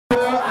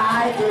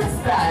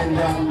and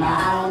the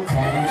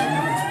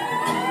mountains.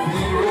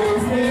 He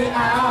raised me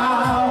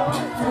out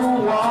to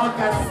walk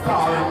a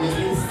stormy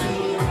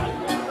sea.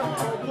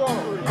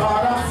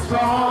 But I'm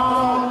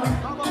strong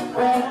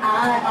when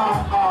I am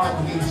on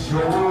his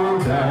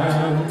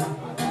shoulders.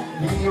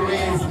 He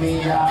raised me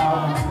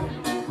out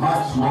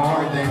much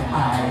more than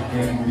I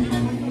can be.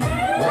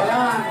 Hold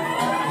on.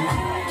 He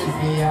raised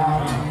me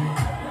out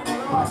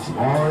much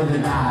more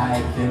than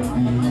I can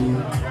be.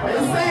 What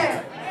you say?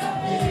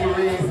 He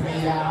raised me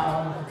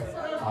out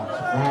much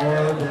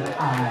more than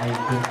I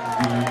can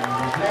be.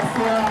 Bless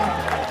you.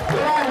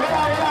 Hold on.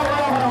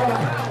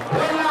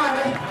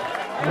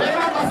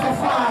 Go so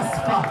fast.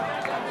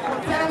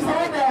 Tell them so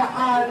there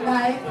all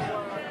night.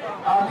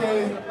 Okay.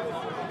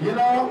 You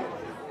know,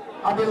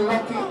 I've been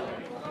lucky.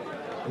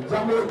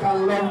 Jamaica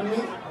love me.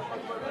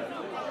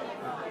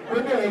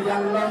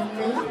 Grenadian love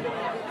me.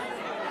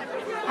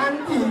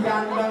 Antigua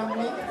love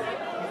me.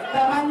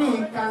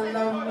 Dominican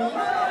love me.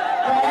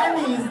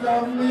 Guyanese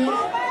love me.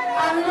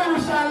 And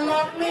Lucian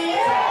love me.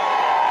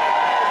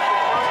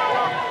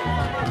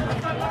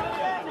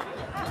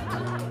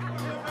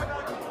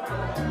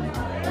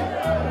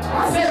 I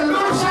said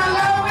Lucian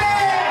love me.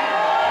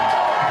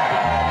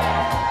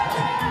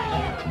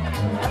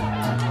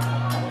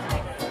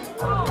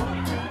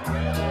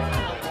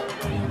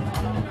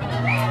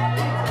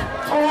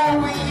 Oh,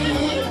 we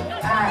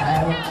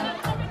have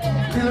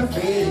little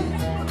faith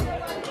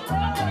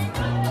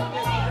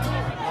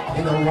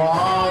in the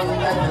one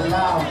that you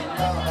love.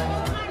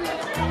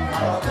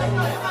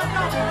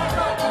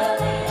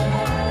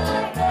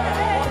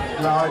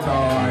 Lord,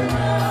 Lord,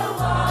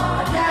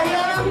 yeah,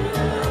 yeah.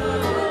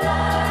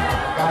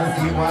 Gotta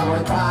see one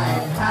more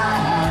time.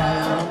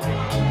 Have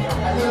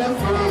a little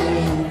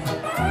faith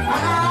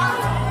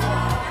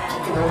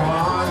in the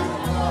one.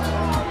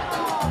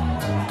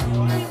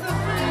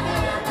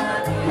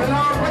 You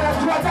know, when I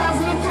do a dance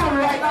in the tune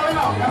right now, you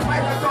know, that's why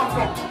I come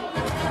from.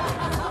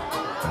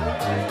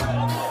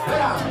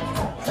 Yeah.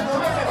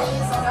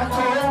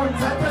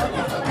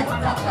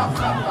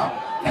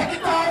 Take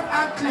it out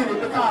and clean it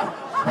because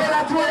when I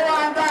do a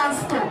one dance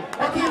too,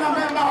 but you don't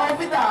remember how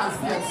we dance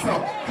yet, so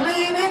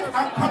clean it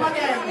and come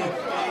again.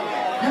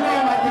 You know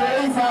my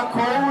days are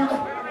cold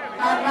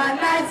and my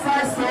nights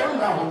are so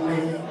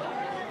lonely.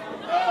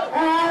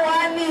 All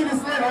I need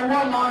is little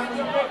woman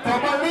to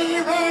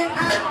believe in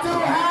and to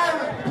have.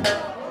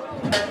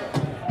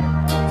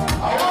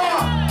 Oh,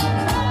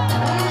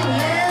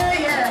 yeah,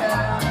 yeah.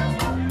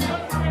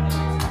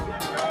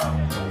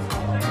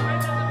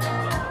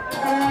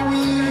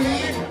 We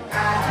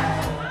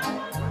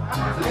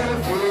have little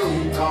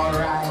faith,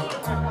 alright,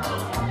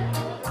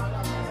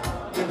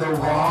 in the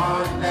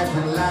one that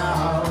you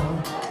love,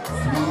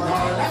 sweet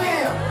Lord. Let me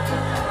hear.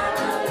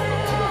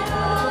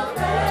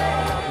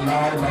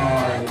 Lord,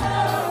 Lord.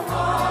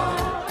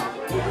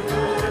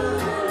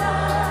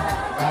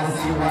 Gotta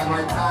see one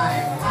more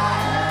time.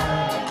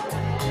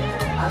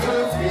 A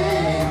little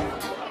faith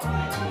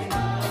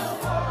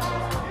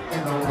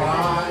in the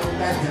one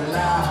that you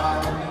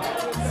love,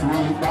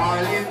 sweet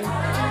darling.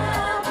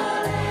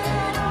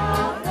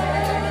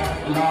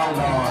 Lord,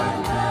 Lord.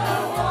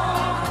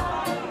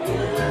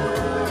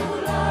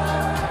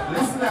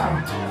 Listen now.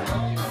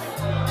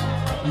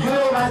 You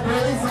know my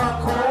days are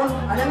cold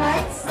and the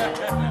nights.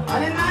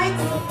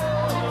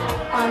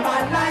 And my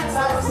nights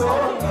are so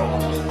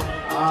lonely.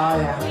 Oh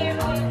yeah.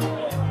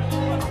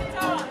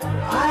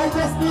 I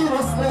just need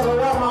this little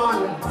woman,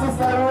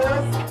 Sister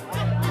Rose.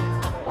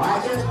 Why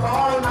just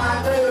call my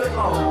baby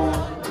home?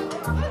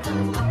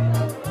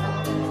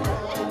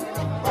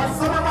 But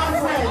some of my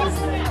friends,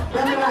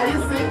 them like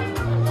see,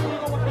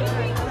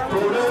 do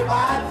the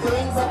bad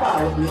things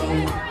about me.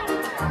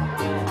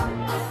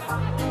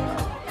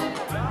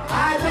 I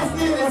just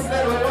need this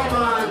little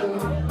woman.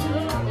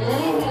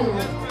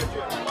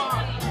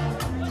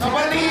 To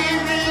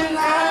believe in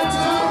and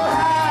to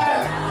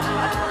have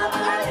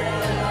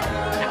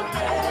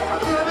a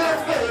little bit of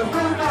faith,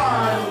 good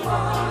on.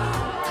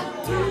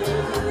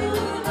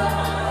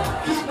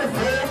 Keep the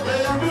faith,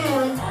 baby.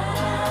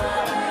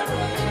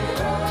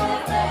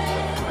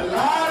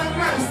 Lord of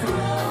mercy.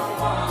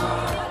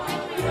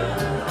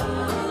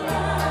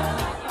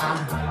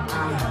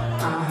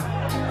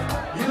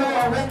 You know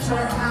I went to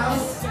her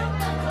house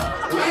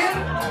when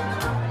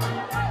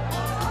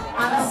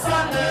on a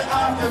Sunday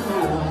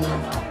afternoon.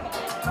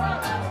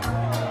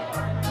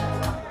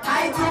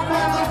 I took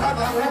one look at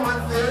that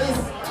woman's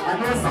face and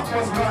knew something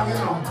was wrong, you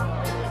know.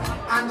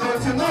 And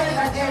don't you know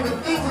that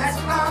everything has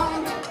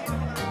found?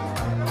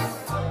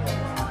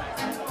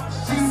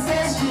 She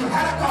said she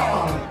had a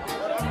call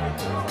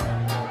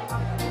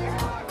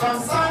from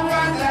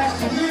someone that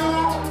she knew.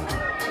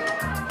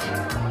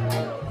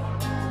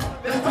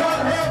 They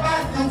told her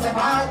bad things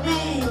about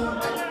me.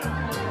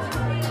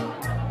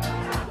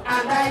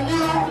 And I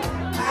knew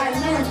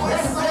it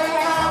was so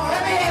wrong.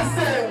 Let me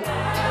listen.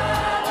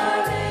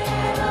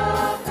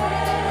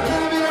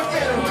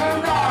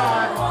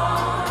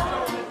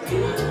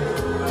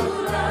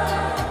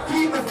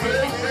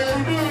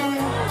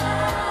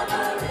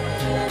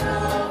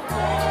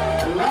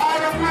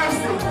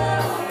 Mercy.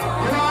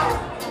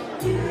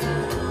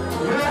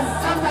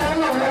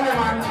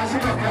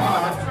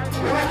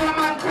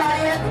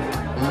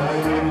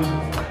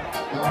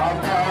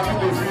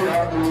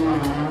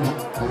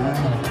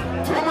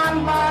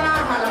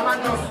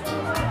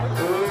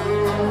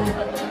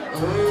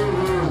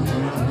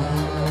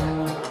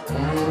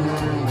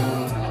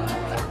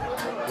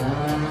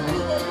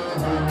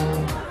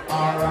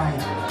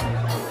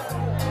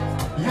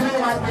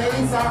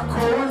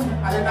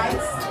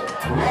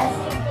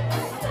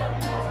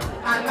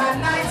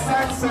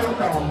 so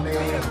lonely.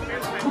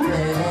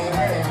 Yeah.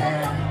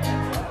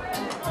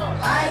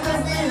 I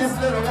just need this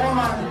little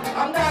woman.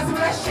 I'm dancing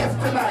with a chef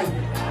tonight.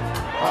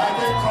 I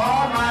can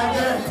call my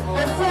girl.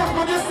 The food,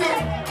 would you see?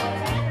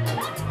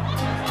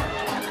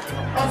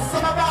 But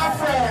some of our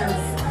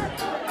friends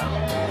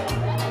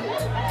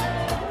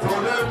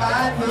told her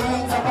bad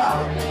things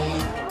about me.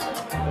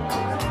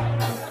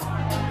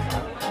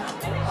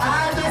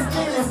 I just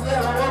need this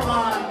little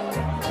woman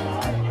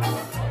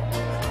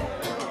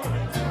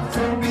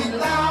to be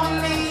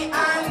lonely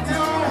and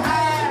to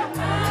have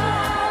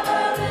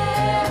a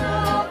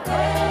little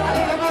faith. A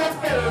little bit of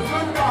faith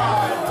with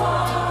God.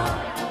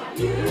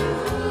 You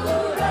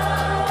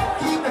love.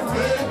 Keep the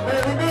faith,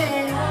 baby.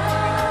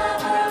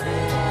 Have a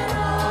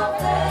little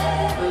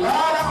faith.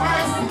 Lord of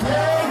mercy,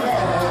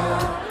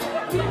 yeah.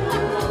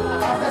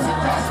 After she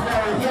touched me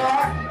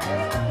here,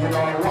 you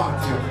know I want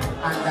you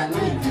and I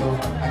need you.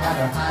 I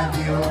gotta have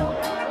you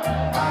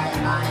by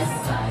my side.